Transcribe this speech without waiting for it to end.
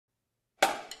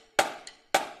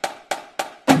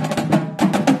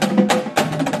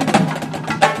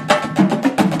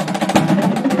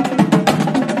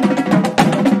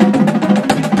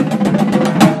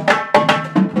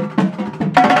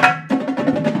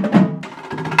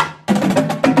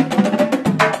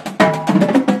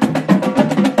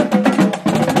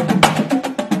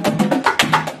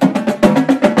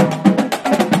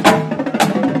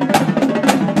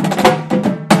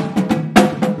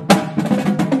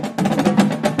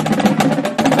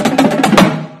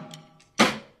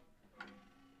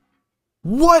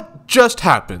What just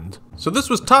happened? So this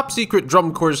was Top Secret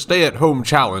Drum Corps' stay-at-home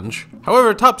challenge.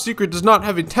 However, Top Secret does not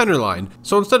have a tenor line,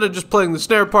 so instead of just playing the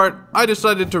snare part, I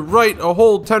decided to write a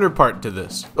whole tenor part to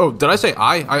this. Oh, did I say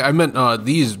I meant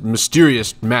these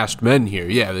mysterious masked men here.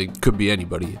 Yeah, they could be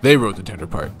anybody. They wrote the tenor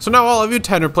part. So now all of you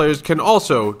tenor players can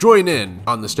also join in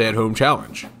on the stay-at-home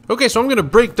challenge. Okay, so I'm gonna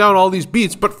break down all these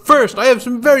beats, but first, I have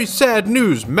some very sad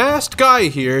news. Masked Guy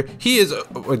here, he is,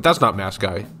 wait, that's not Masked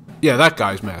Guy. Yeah, that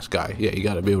guy's Masked Guy. Yeah, you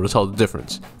gotta be able to tell the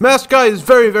difference. Masked Guy is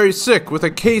very, very sick with a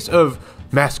case of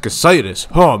maskicitis.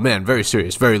 Oh man, very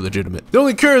serious, very legitimate. The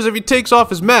only cure is if he takes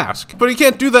off his mask, but he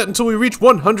can't do that until we reach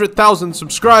 100,000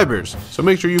 subscribers. So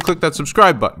make sure you click that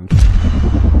subscribe button.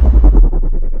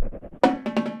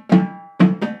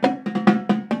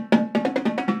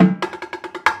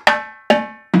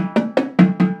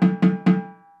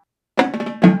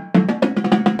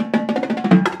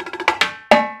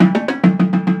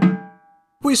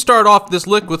 We start off this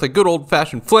lick with a good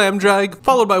old-fashioned flam drag,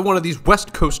 followed by one of these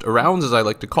West Coast arounds, as I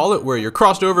like to call it, where you're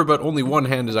crossed over but only one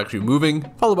hand is actually moving,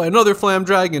 followed by another flam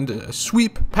drag into a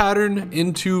sweep pattern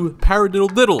into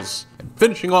paradiddle diddles, and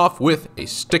finishing off with a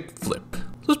stick flip.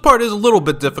 This part is a little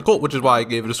bit difficult, which is why I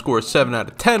gave it a score of 7 out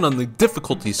of 10 on the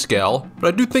difficulty scale,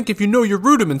 but I do think if you know your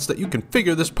rudiments that you can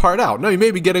figure this part out. Now you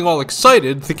may be getting all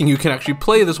excited, thinking you can actually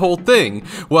play this whole thing.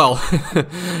 Well,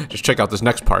 just check out this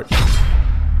next part.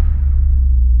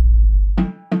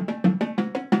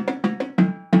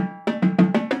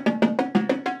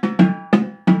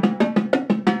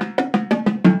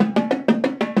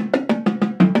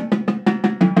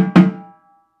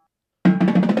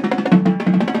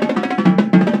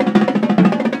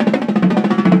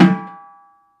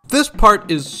 This part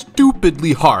is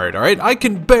stupidly hard, alright? I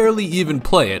can barely even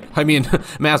play it. I mean,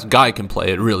 Masked Guy can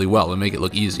play it really well and make it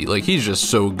look easy. Like, he's just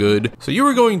so good. So you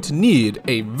are going to need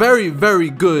a very, very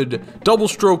good double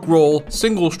stroke roll,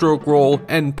 single stroke roll,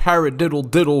 and paradiddle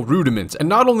diddle rudiments. And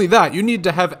not only that, you need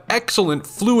to have excellent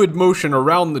fluid motion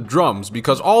around the drums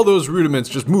because all those rudiments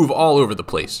just move all over the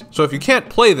place. So if you can't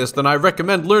play this, then I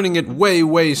recommend learning it way,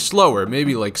 way slower,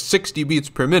 maybe like 60 beats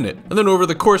per minute. And then over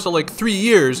the course of like 3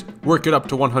 years, work it up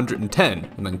to 110,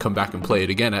 and then come back and play it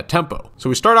again at tempo. So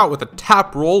we start out with a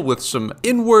tap roll with some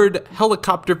inward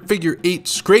helicopter figure 8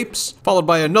 scrapes, followed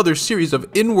by another series of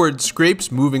inward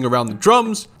scrapes moving around the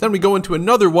drums. Then we go into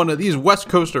another one of these West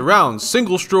Coast arounds,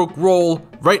 single stroke roll,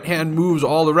 right hand moves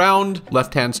all around,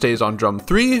 left hand stays on drum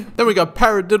 3. Then we got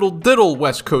paradiddle diddle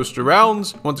West Coast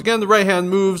arounds. Once again, the right hand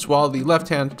moves while the left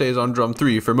hand stays on drum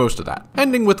 3 for most of that.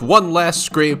 Ending with one last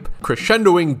scrape,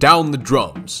 crescendoing down the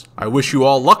drums. I wish you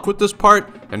all luck with this part,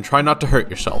 and try not to hurt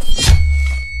yourself.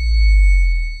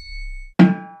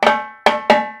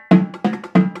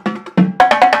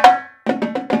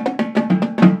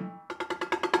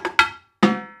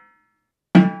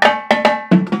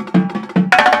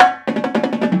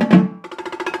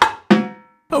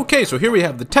 Okay, so here we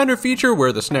have the tenor feature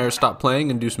where the snares stop playing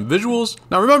and do some visuals.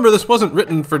 Now remember, this wasn't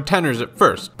written for tenors at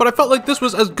first, but I felt like this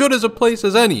was as good as a place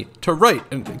as any to write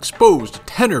an exposed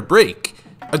tenor break.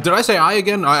 Did I say I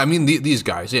again? I mean these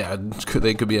guys, yeah,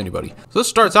 they could be anybody. So this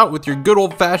starts out with your good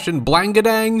old-fashioned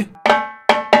blangadang,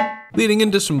 leading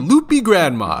into some loopy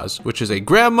grandmas, which is a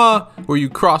grandma where you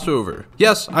cross over.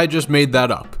 Yes, I just made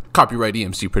that up. Copyright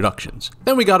EMCProductions.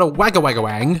 Then we got a wagga wagga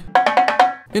wang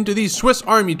into these Swiss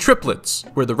Army triplets,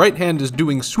 where the right hand is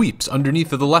doing sweeps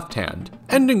underneath of the left hand,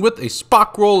 ending with a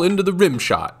Spock roll into the rim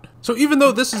shot. So even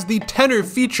though this is the tenor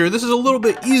feature, this is a little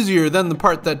bit easier than the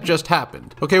part that just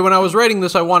happened. Okay, when I was writing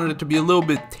this, I wanted it to be a little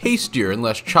bit tastier and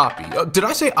less choppy. Did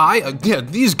I say I? Yeah,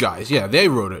 these guys. Yeah, they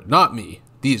wrote it, not me.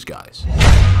 These guys.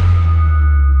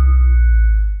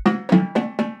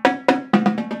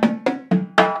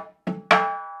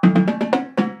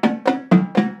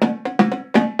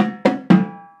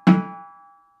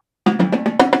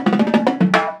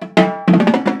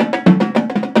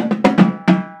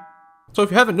 So if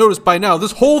you haven't noticed by now,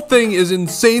 this whole thing is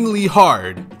insanely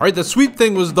hard. Alright, the sweep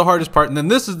thing was the hardest part, and then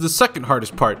this is the second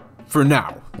hardest part for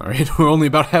now. Alright, we're only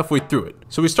about halfway through it.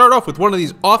 So we start off with one of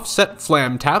these offset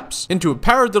flam taps into a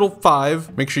paradiddle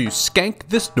 5. Make sure you skank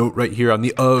this note right here on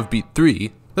the of beat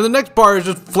 3. Then the next bar is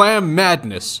just flam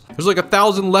madness. There's like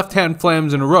 1,000 left hand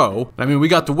flams in a row. I mean, we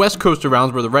got the West Coast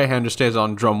arounds where the right hand just stays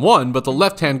on drum 1, but the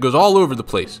left hand goes all over the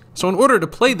place. So in order to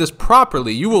play this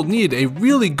properly, you will need a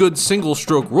really good single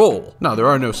stroke roll. Now, there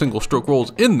are no single stroke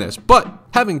rolls in this, but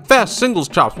having fast singles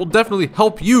chops will definitely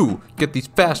help you get these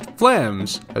fast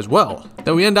flams as well.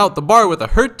 Then we end out the bar with a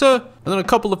herta, and then a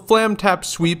couple of flam tap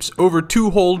sweeps over 2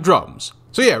 whole drums.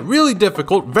 So yeah, really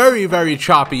difficult, very, very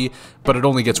choppy, but it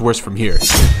only gets worse from here.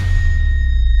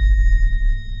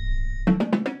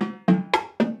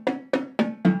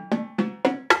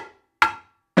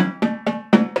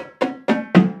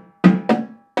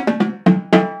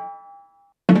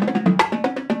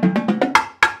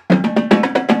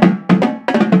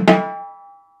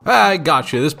 I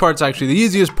gotcha, this part's actually the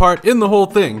easiest part in the whole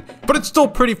thing, but it's still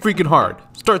pretty freaking hard.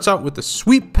 Starts out with a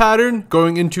sweep pattern,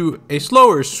 going into a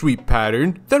slower sweep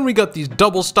pattern. Then we got these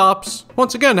double stops.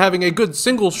 Once again, having a good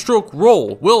single stroke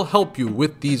roll will help you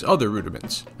with these other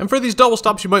rudiments. And for these double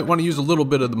stops, you might want to use a little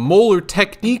bit of the molar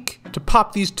technique to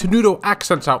pop these tenuto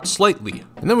accents out slightly.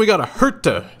 And then we got a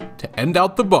herta to end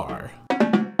out the bar.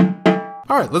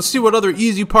 Alright, let's see what other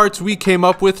easy parts we came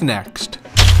up with next.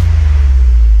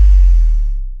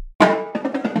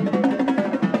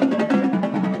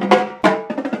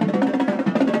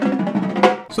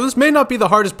 So this may not be the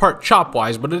hardest part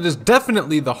chop-wise, but it is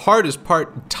definitely the hardest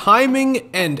part timing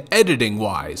and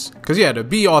editing-wise. Because yeah, to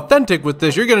be authentic with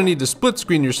this, you're going to need to split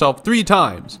screen yourself 3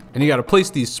 times. And you got to place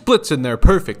these splits in there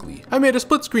perfectly. I made a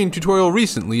split screen tutorial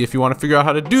recently. If you want to figure out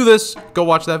how to do this, go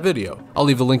watch that video. I'll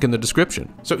leave a link in the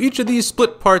description. So each of these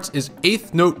split parts is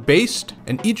 8th note based,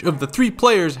 and each of the 3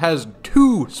 players has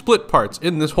 2 split parts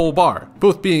in this whole bar,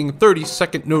 both being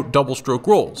 32nd note double stroke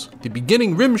rolls. The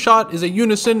beginning rim shot is a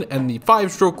unison, and the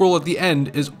 5-stroke roll at the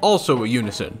end is also a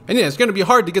unison. And yeah, it's going to be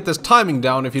hard to get this timing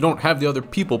down if you don't have the other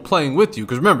people playing with you,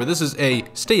 because remember, this is a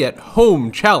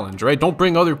stay-at-home challenge, right? Don't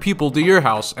bring other people to your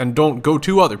house, and don't go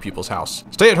to other people's house.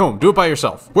 Stay at home, do it by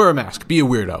yourself, wear a mask, be a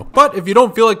weirdo. But if you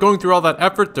don't feel like going through all that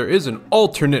effort, there is an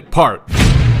alternate part.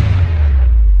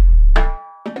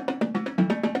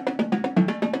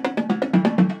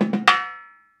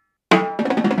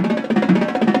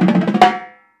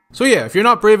 So yeah, if you're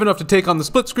not brave enough to take on the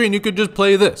split screen, you could just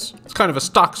play this. It's kind of a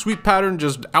stock sweep pattern,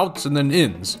 just outs and then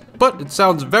ins. But it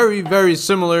sounds very, very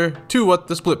similar to what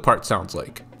the split part sounds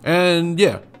like. And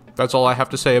yeah, that's all I have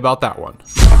to say about that one.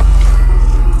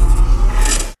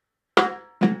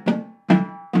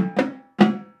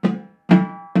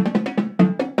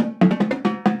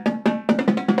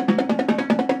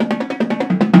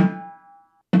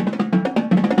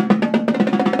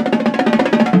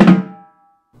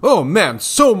 Oh man,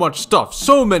 so much stuff,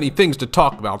 so many things to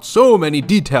talk about, so many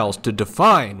details to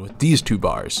define with these 2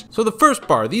 bars. So the first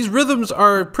bar, these rhythms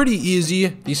are pretty easy.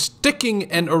 The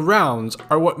sticking and arounds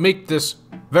are what make this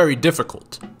very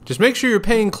difficult. Just make sure you're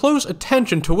paying close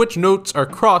attention to which notes are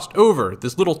crossed over.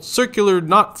 This little circular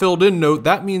not filled in note,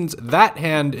 that means that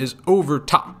hand is over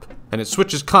top, and it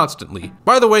switches constantly.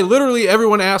 By the way, literally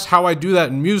everyone asks how I do that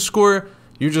in MuseScore.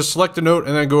 You just select a note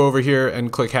and then go over here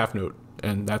and click half note.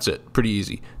 And that's it, pretty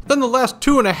easy. Then the last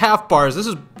 2.5 bars, this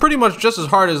is pretty much just as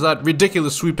hard as that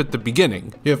ridiculous sweep at the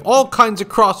beginning. You have all kinds of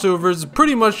crossovers,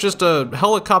 pretty much just a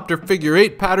helicopter figure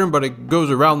 8 pattern, but it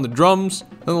goes around the drums.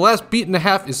 And the last beat and a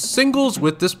half is singles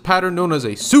with this pattern known as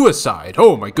a suicide.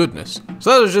 Oh my goodness. So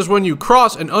that is just when you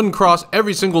cross and uncross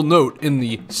every single note in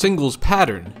the singles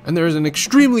pattern. And there is an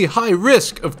extremely high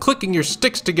risk of clicking your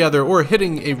sticks together or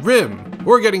hitting a rim,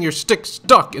 or getting your stick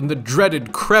stuck in the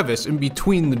dreaded crevice in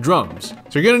between the drums.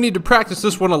 So you're gonna need to practice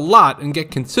this one a lot and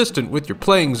get consistent with your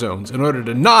playing zones in order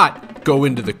to not go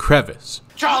into the crevice.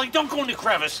 Charlie, don't go in the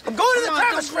crevice. I'm going to the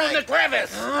crevice, Frank. Go in the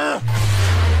crevice.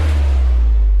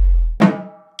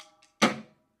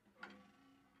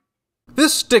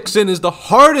 This sticks in is the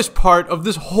hardest part of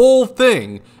this whole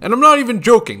thing, and I'm not even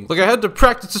joking. Like, I had to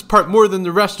practice this part more than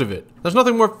the rest of it. There's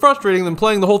nothing more frustrating than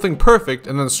playing the whole thing perfect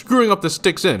and then screwing up the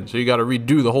sticks in, so you gotta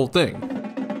redo the whole thing.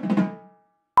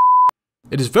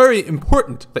 It is very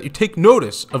important that you take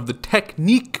notice of the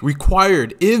technique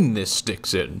required in this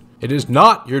sticks in. It is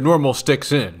not your normal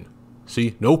sticks in.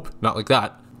 See, nope, not like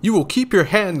that. You will keep your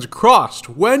hands crossed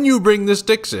when you bring the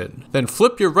sticks in, then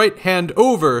flip your right hand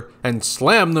over and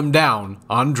slam them down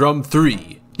on drum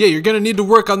 3. Yeah, you're gonna need to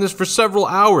work on this for several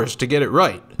hours to get it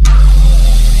right.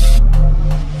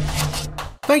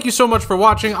 Thank you so much for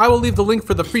watching. I will leave the link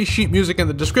for the free sheet music in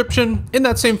the description. In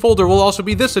that same folder will also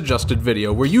be this adjusted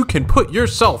video where you can put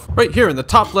yourself right here in the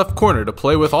top left corner to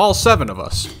play with all 7 of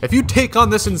us. If you take on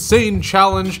this insane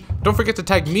challenge, don't forget to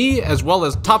tag me as well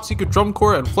as Top Secret Drum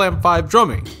Corps and Flam 5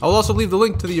 Drumming. I'll also leave the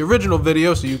link to the original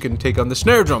video so you can take on the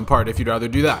snare drum part if you'd rather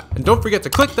do that. And don't forget to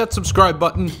click that subscribe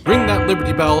button, ring that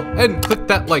Liberty Bell, and click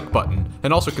that like button.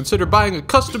 And also consider buying a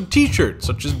custom t-shirt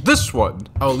such as this one.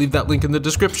 I will leave that link in the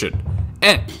description.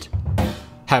 And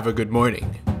have a good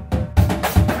morning.